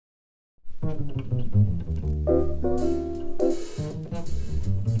It's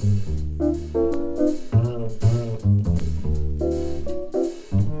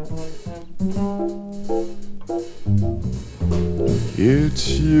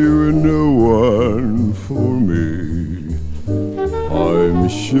you and no one for me, I'm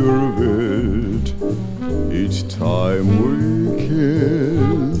sure of it, each time we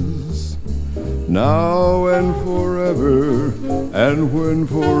kiss. Now and forever, and when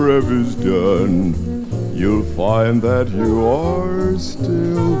forever's done, you'll find that you are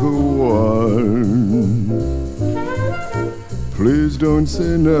still the one. Please don't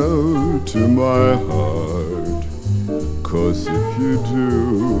say no to my heart, 'cause if you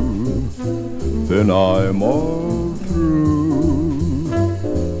do, then I'm all through.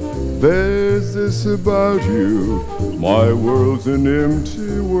 There's this about you, my world's an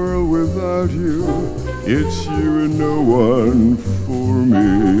empty world without you. It's you and no one for me.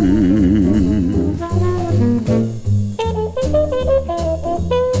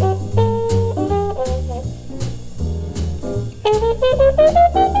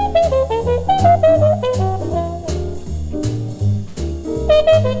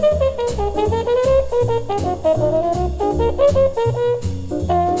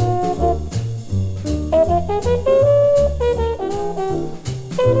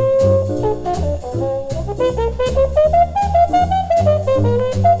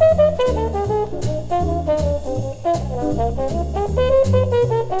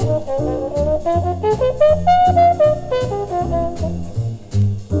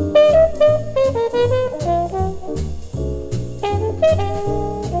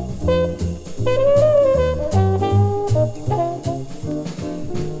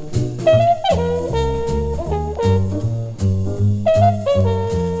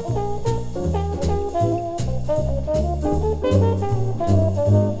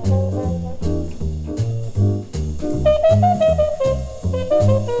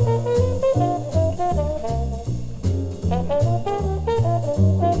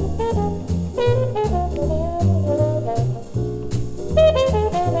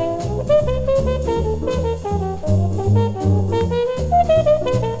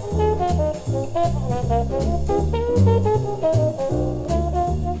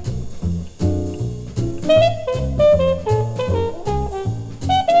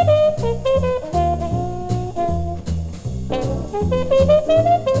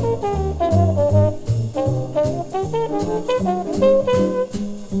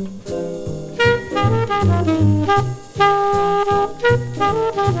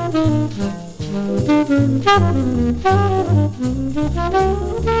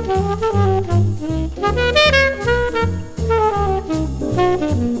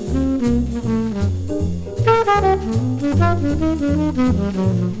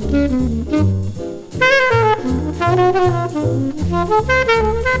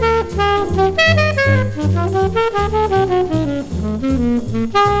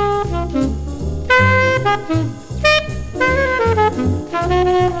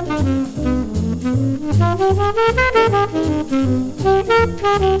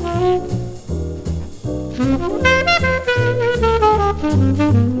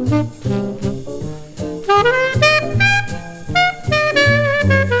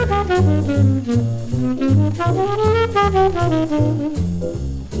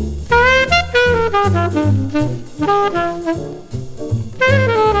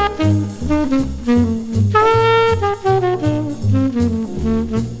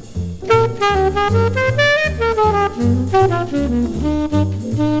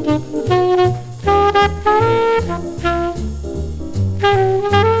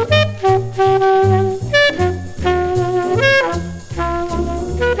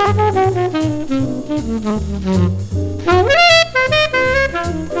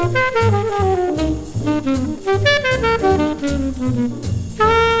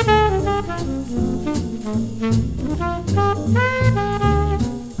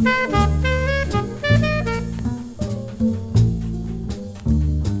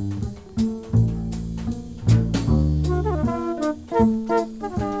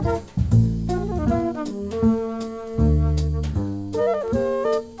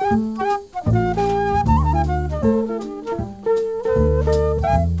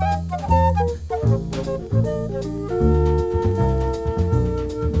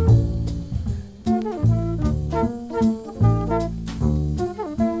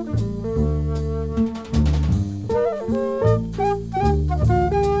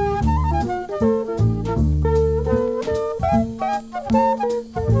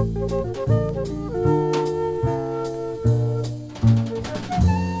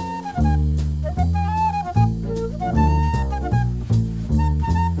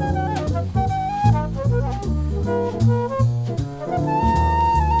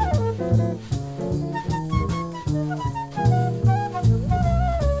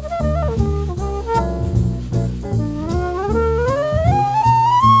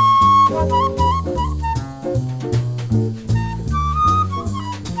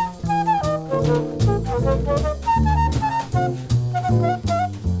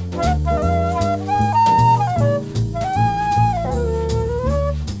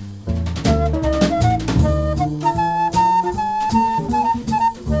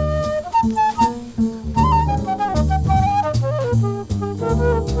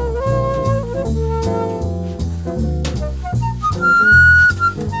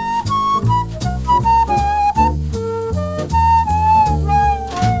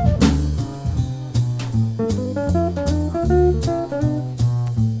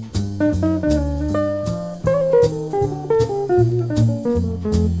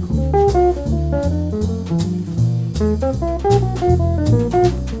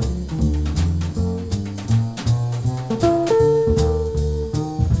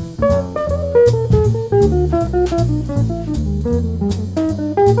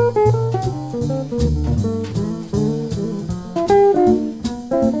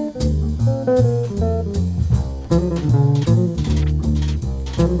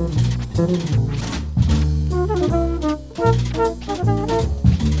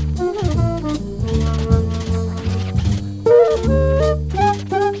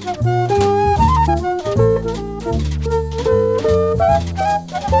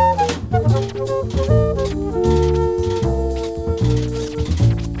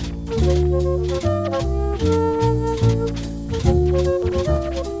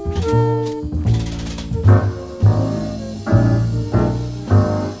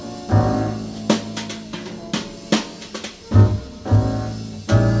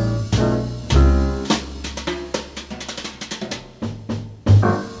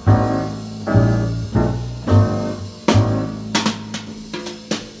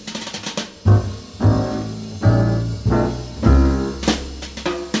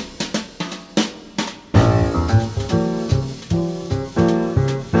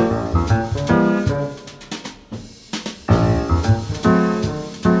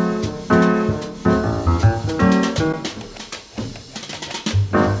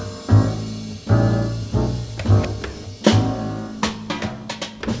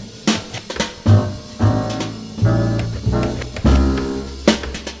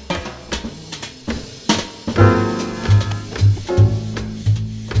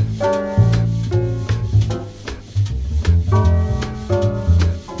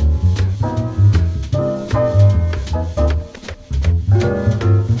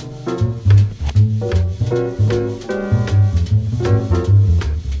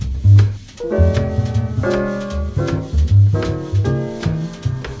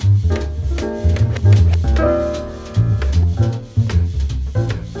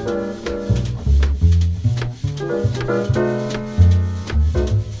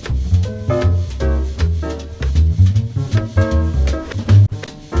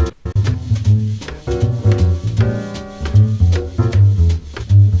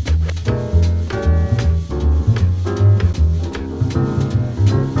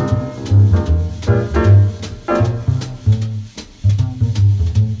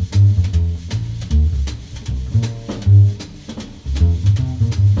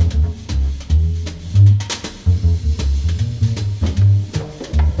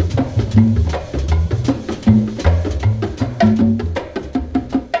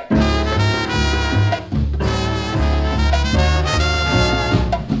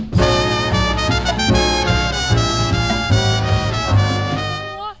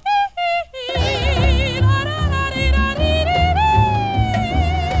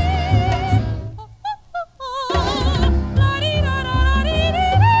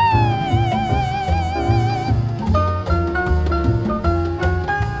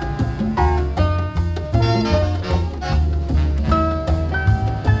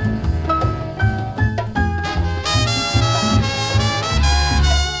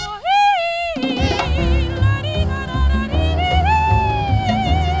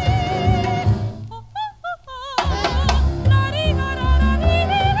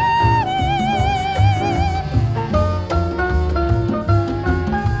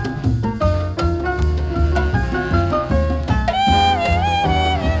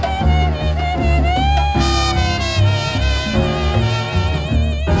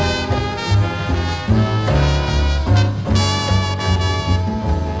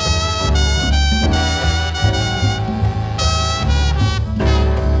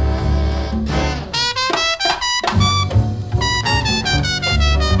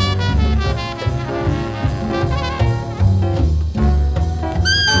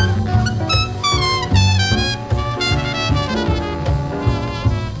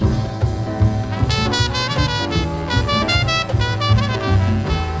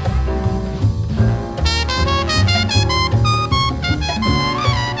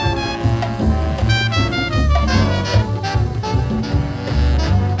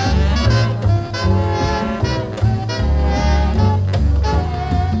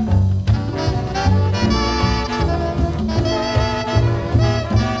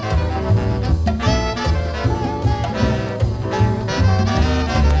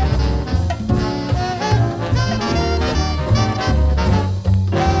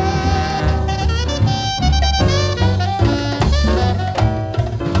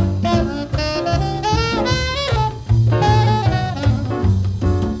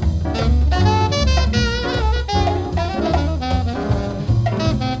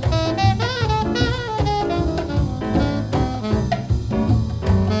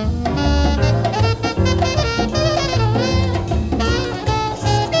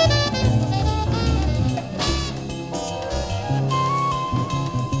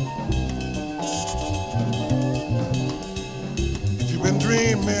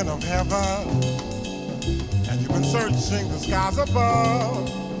 dreaming of heaven, and you've been searching the skies above.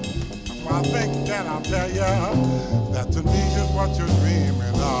 That's why I think that I'll tell you that Tunisia's what you're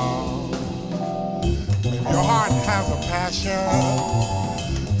dreaming of. Maybe your heart has a passion.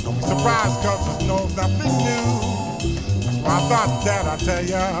 Don't be surprised cause it knows nothing new. That's why I thought that I'd tell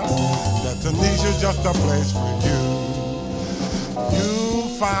you that Tunisia's just a place for you. You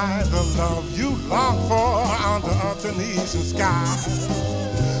find the love you long for under a Tunisian sky.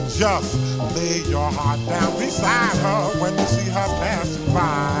 Just lay your heart down beside her when you see her passing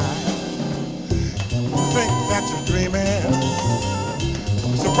by. You think that you're dreaming,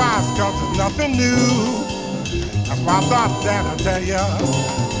 don't be surprised cause it's nothing new. That's why I thought that I'd tell you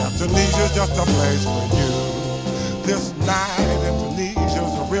that Tunisia's just a place for you. This night in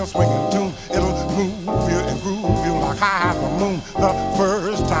Tunisia's a real swinging tune. It'll move you and groove you like high as the moon. The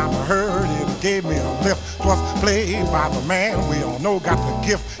first time I heard it, it gave me a lift. 'Twas played by the man we all know got the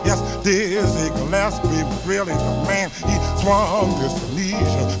gift. Yes, Dizzy Gillespie was really the man. He swung this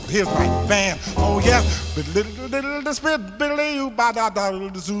Tunisia with his right band. Oh yes, but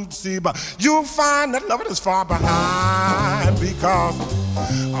you'll find that love is far behind, because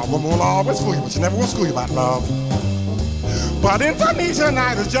a woman will always fool you, but she never will school you about love. But Indonesia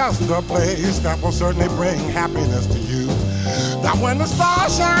night is just a place that will certainly bring happiness to you. Now when the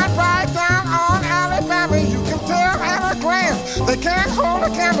stars shine bright down on Alabama, you can tell at a glance they can't hold a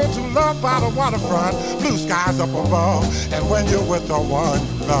candle to love by the waterfront. Blue skies up above, and when you're with the one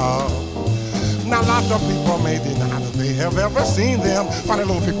you love. Now lots of people may deny that they have ever seen them. Funny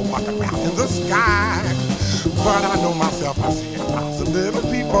little people walking around in the sky. But I know myself, I see lots of little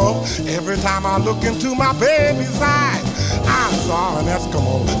people. Every time I look into my baby's eyes, I saw an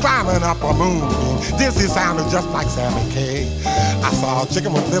Eskimo climbing up a moonbeam. Dizzy sounded just like Sammy K. I saw a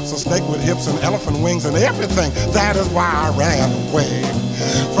chicken with lips, a snake with hips, and elephant wings, and everything. That is why I ran away.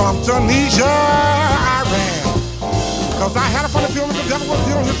 From Tunisia, I ran. Cause I had a funny feeling the devil was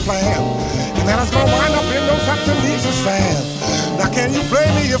dealing his plan. And that I was gonna wind up in those Tunisian sands. Now can you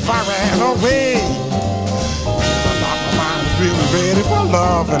blame me if I ran away? Really ready for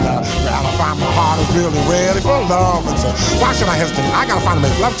love, and I find my heart is really ready for love, and so why should I hesitate? I gotta find a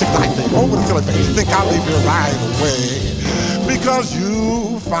make love chick like me over the silly face. Think I'll leave you right away, because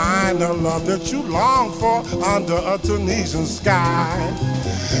you find the love that you long for under a Tunisian sky.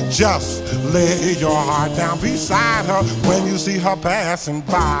 Just lay your heart down beside her when you see her passing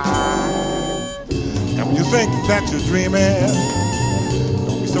by, and when you think that you're dreaming,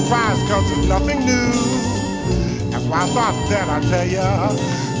 don't be surprised cause there's nothing new. That's why I thought that I'd tell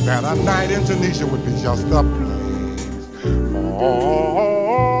you that a night in Tunisia would be just a place. Oh.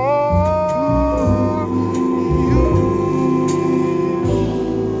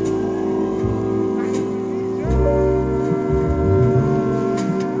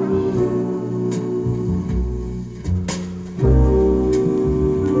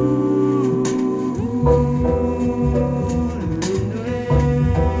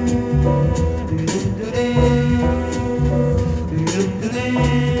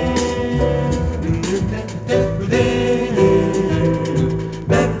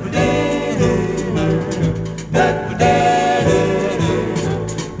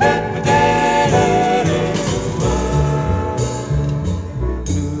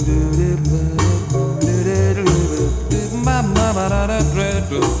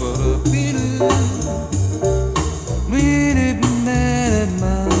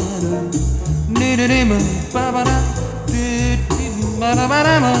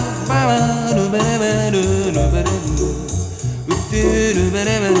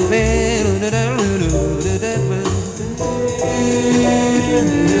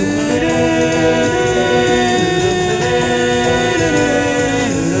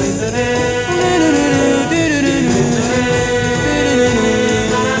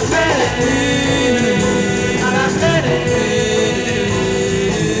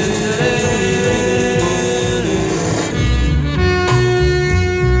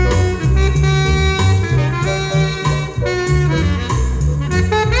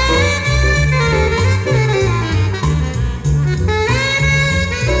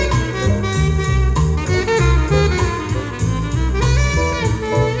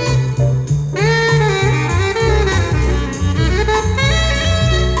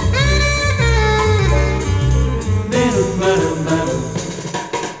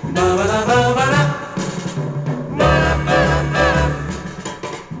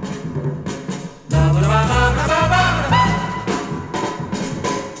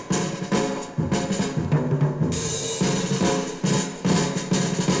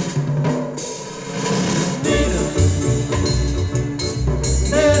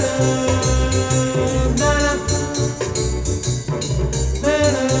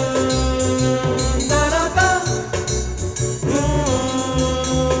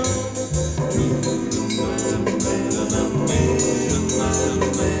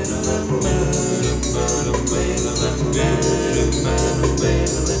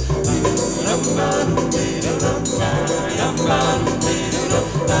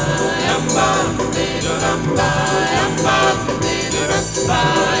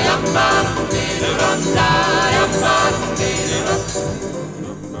 Bye.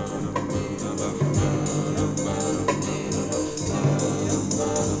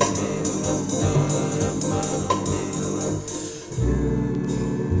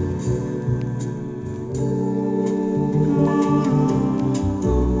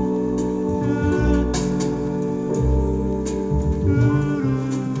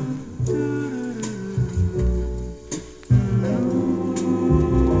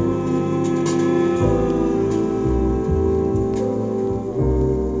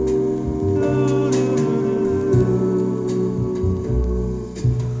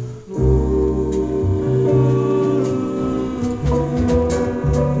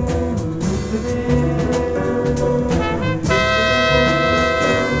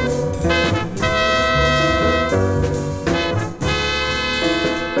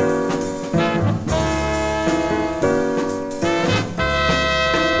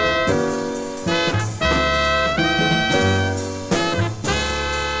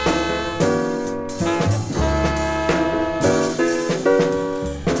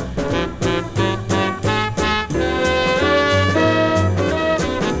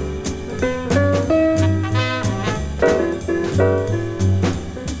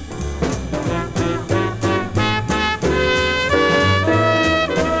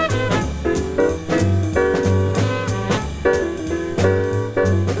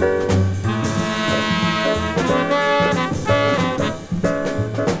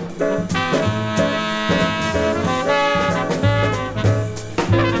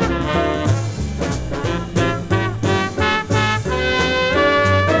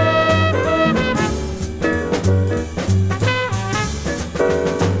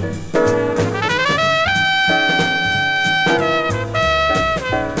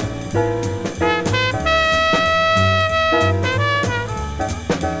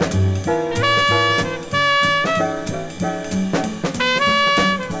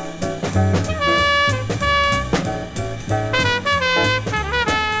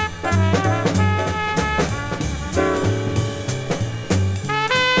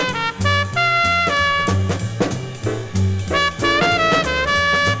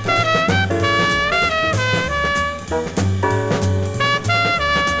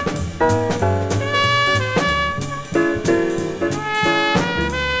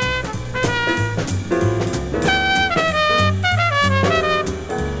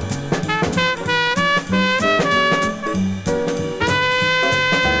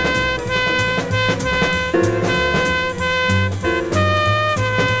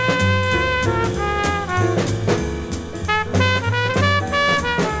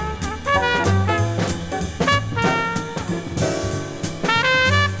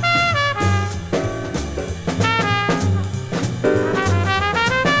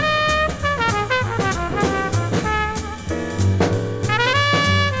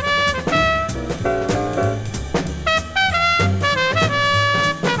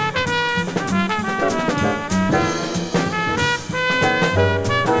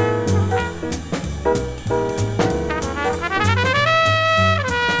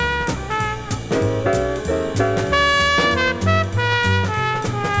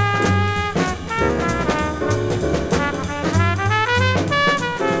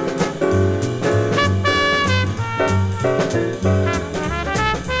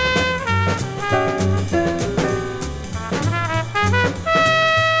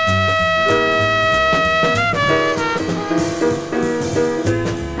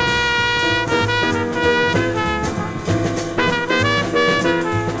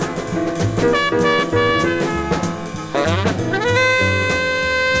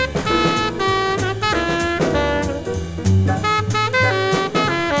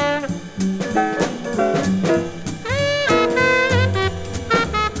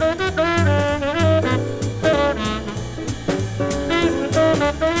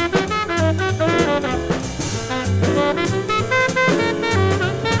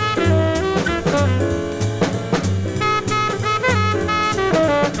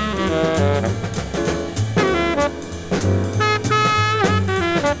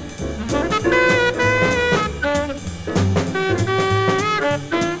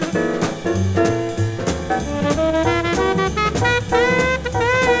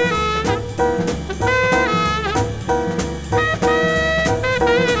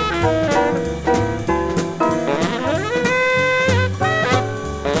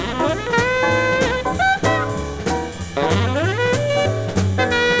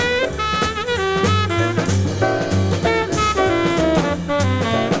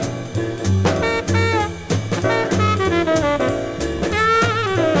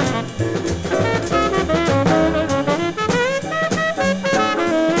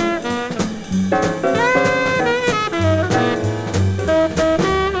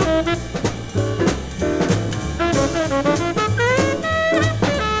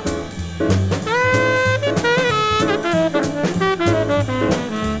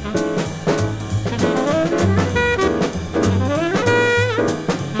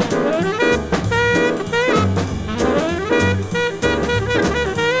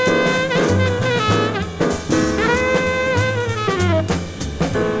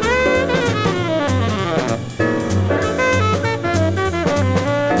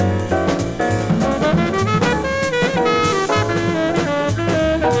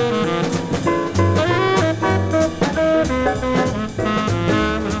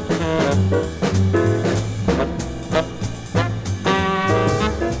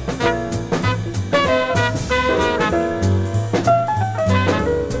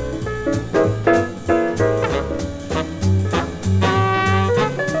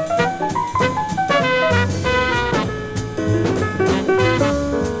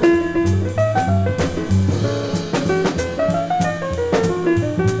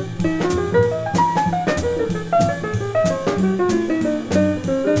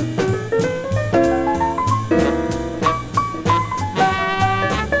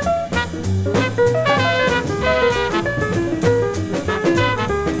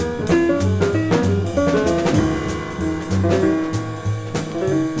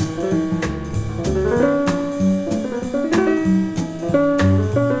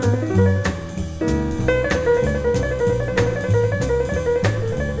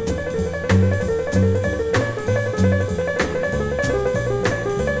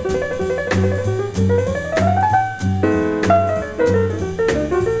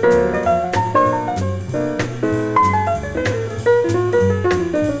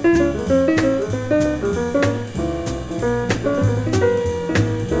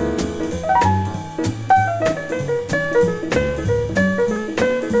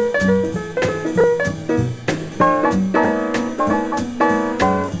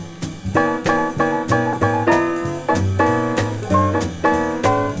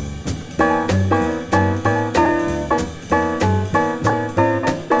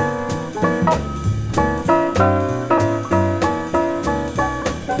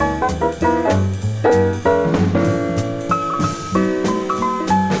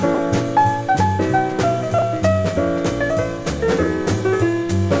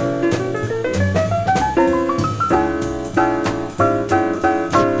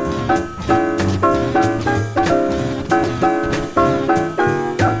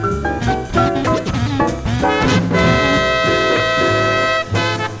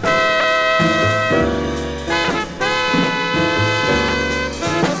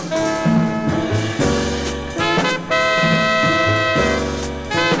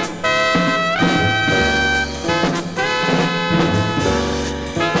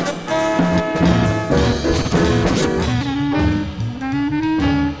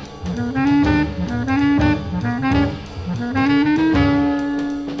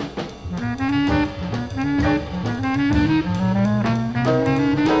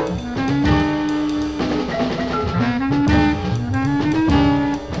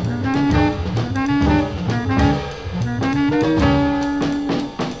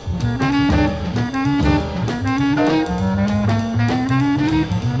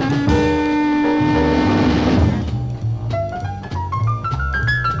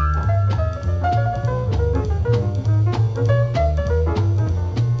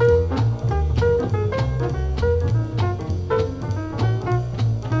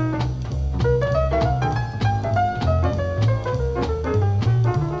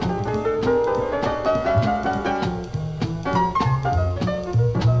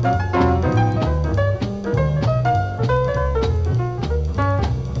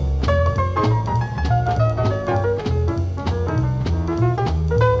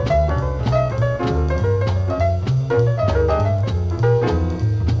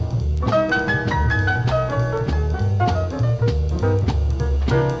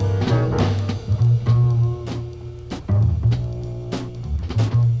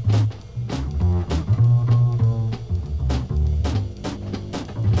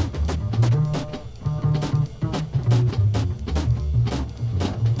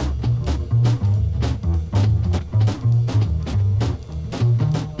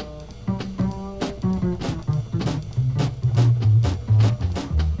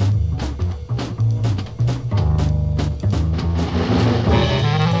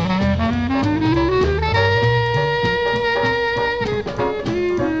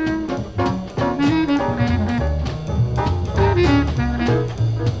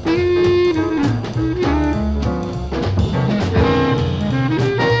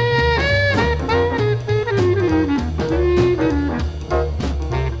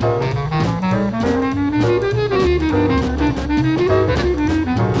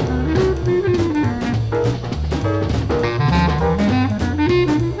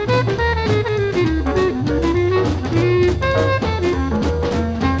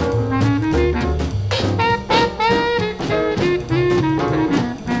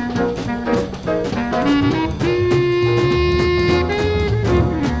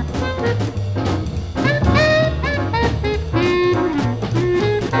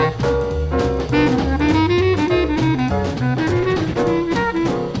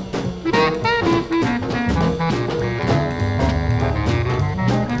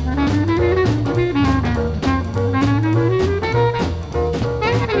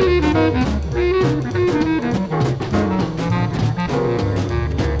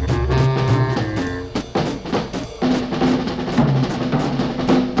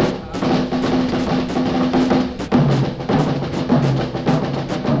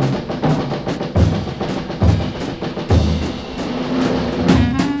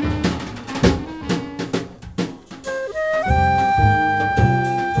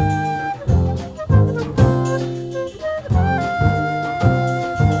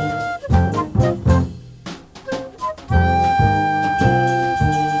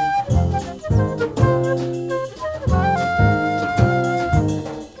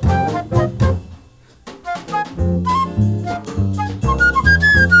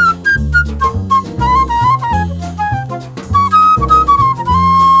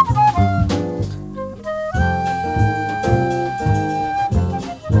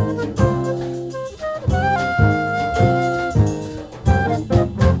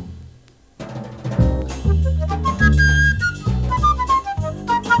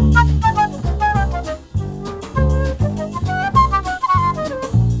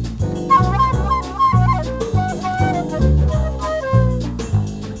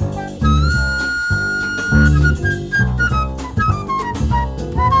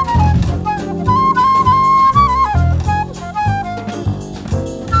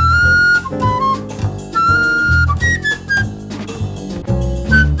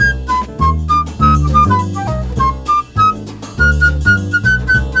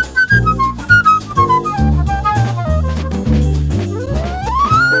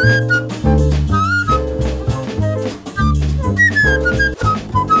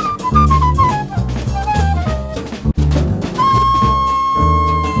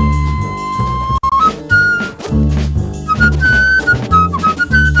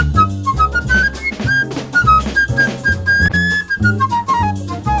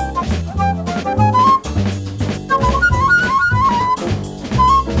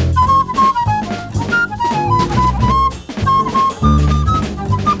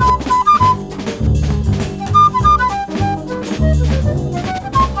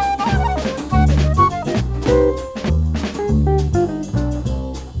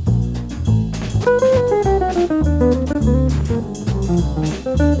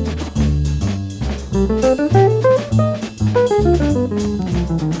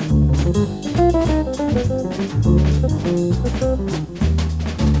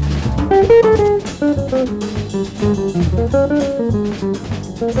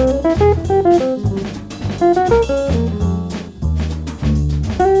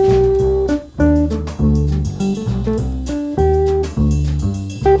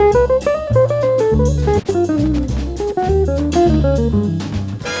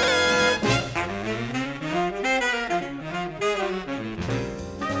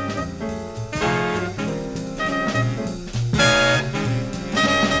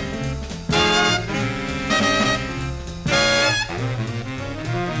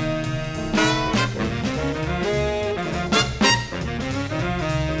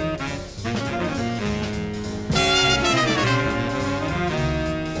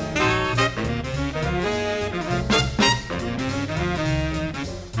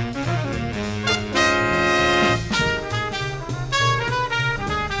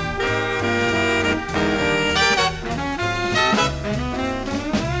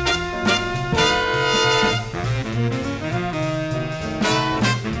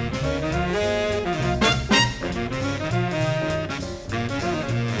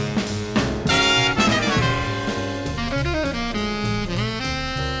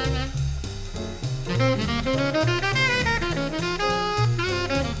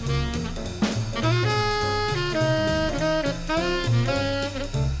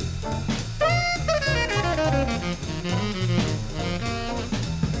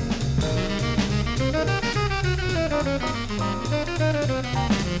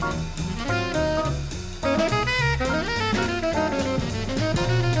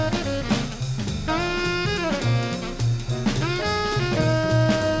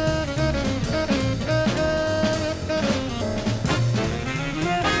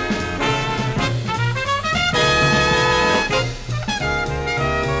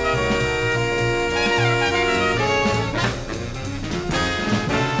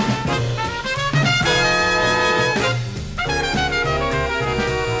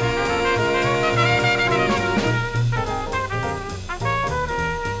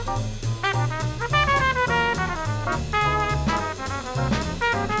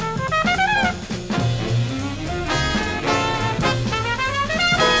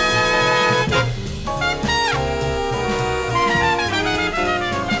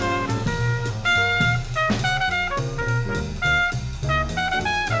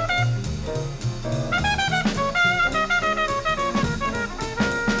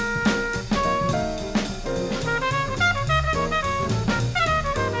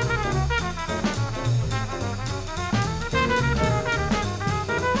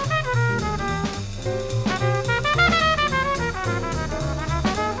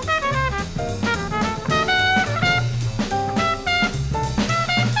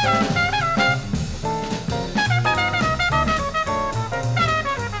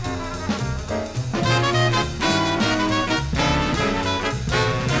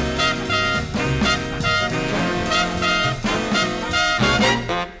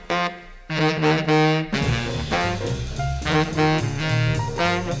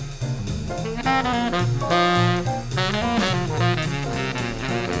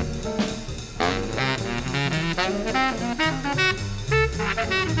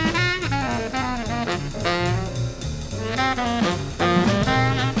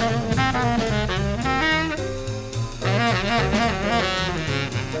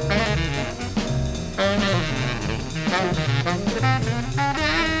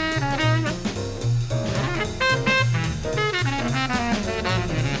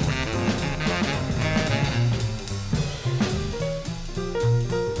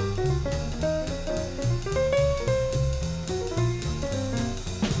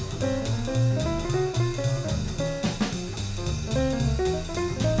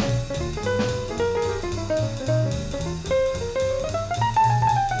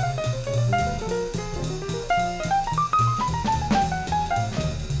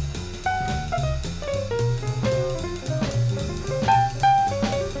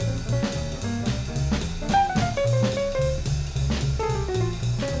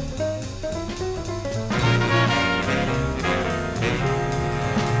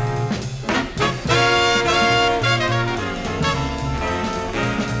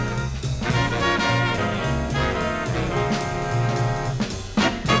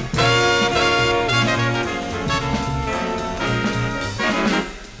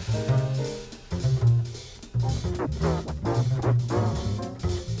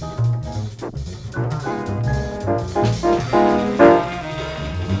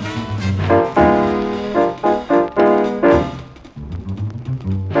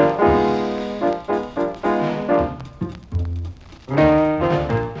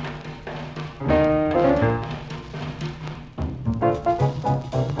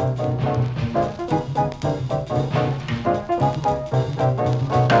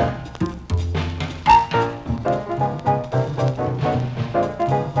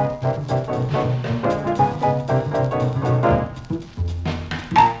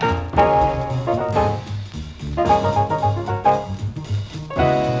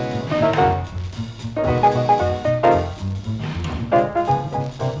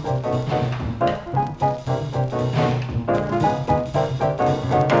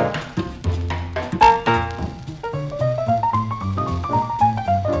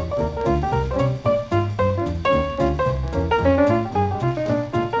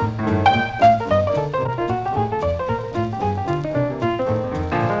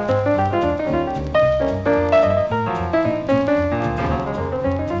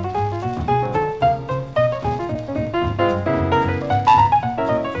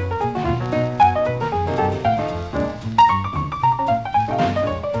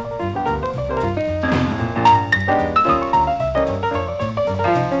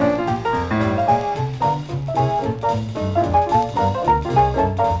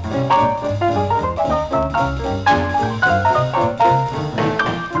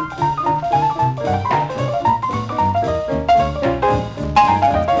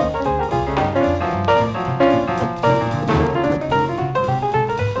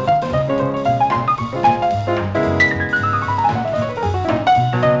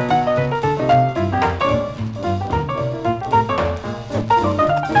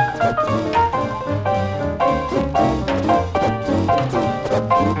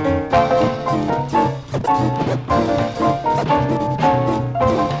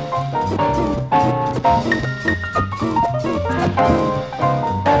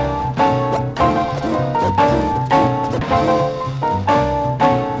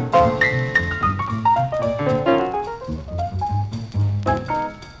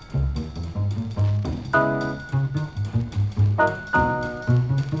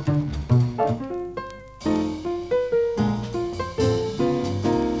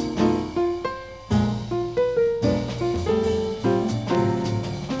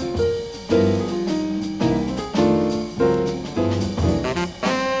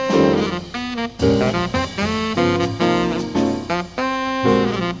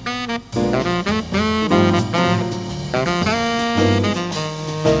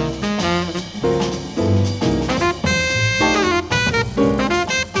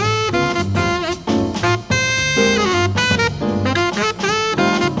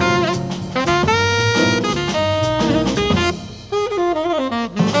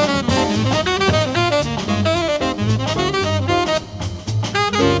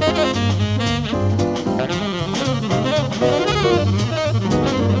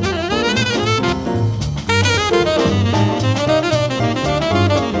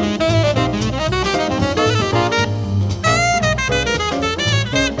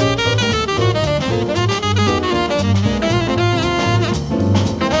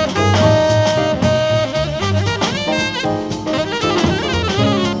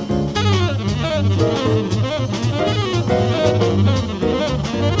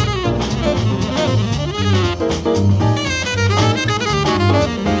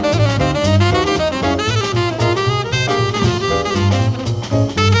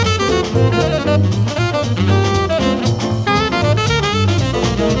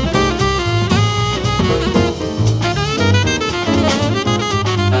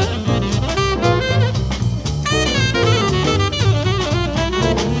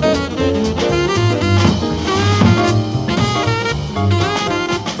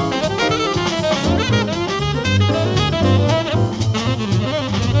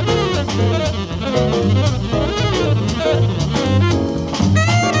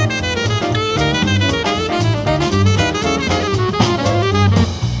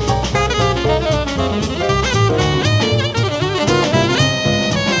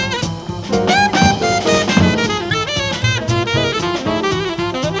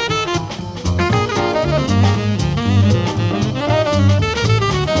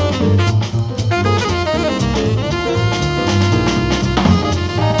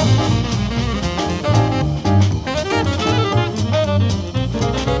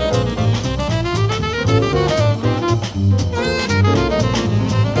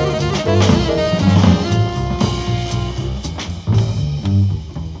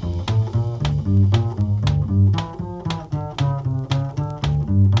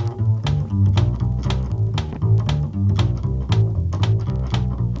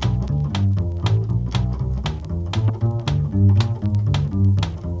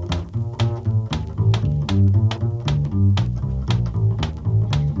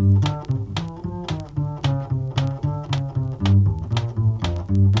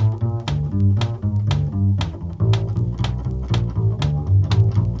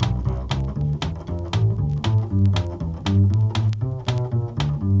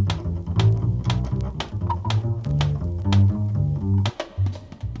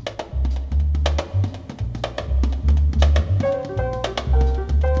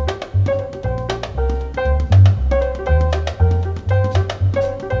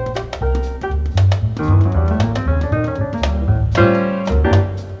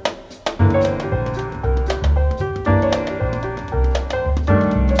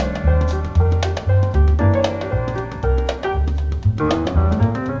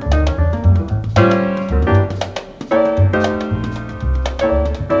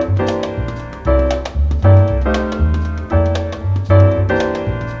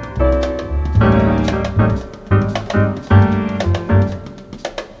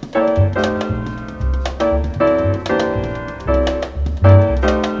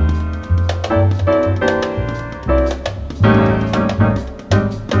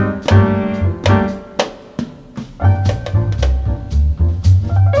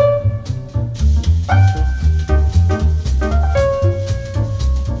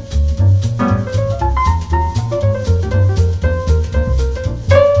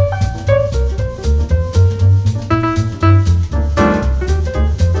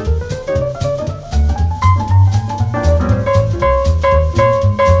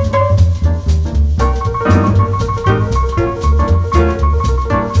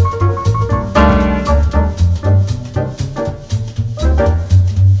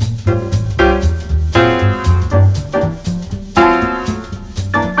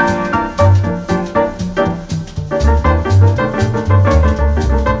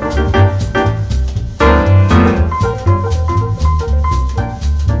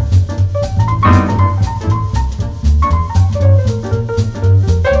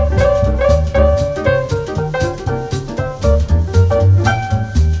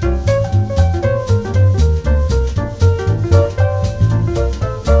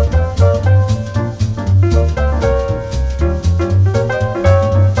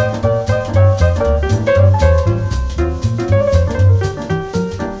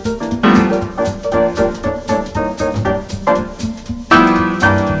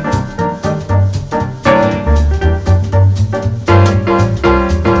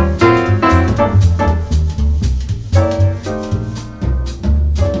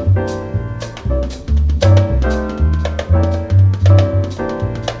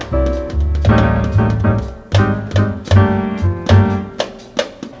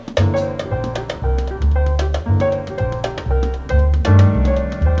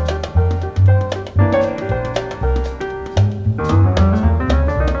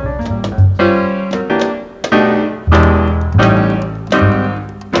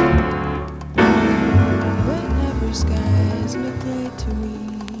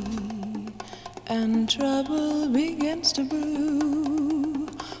 trouble begins to brew.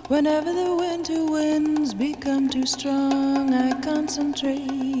 Whenever the winter winds become too strong, I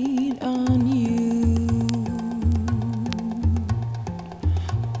concentrate on you.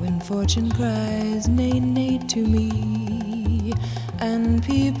 When fortune cries nay, nay to me, and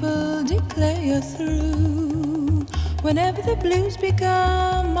people declare you're through, whenever the blues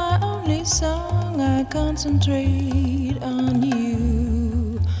become my only song, I concentrate on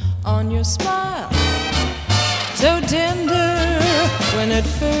you, on your smile, so tender. When at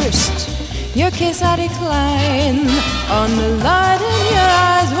first your kiss I decline, on the light in your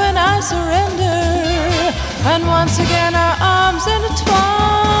eyes when I surrender, and once again our arms intertwine.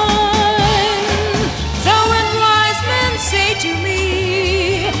 So when wise men say to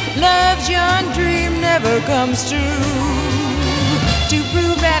me, love's young dream never comes true, to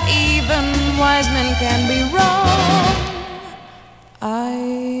prove that even wise men can be wrong,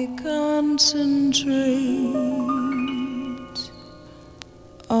 I concentrate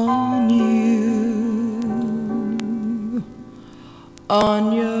on you,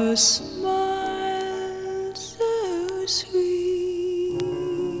 on your smile so sweet,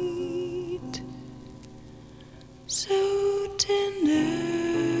 so tender.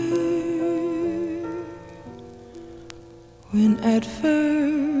 When at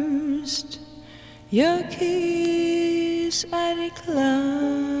first your kiss I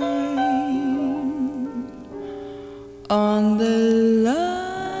decline, on the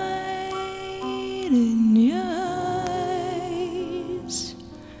light in your eyes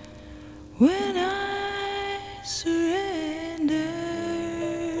when I surrender,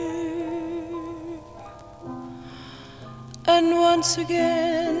 and once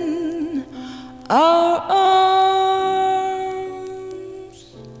again our arms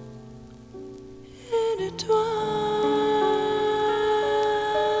intertwine.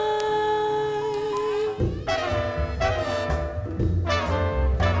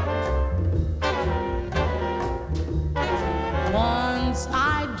 Once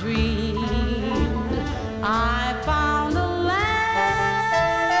I dreamed I found a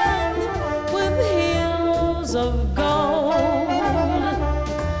land with hills of gold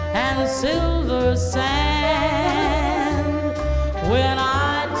and silver sand. When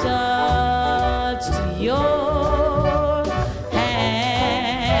I touched your hand,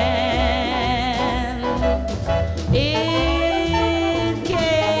 it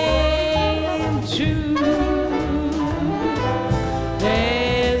came true.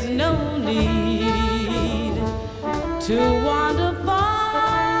 There's no need to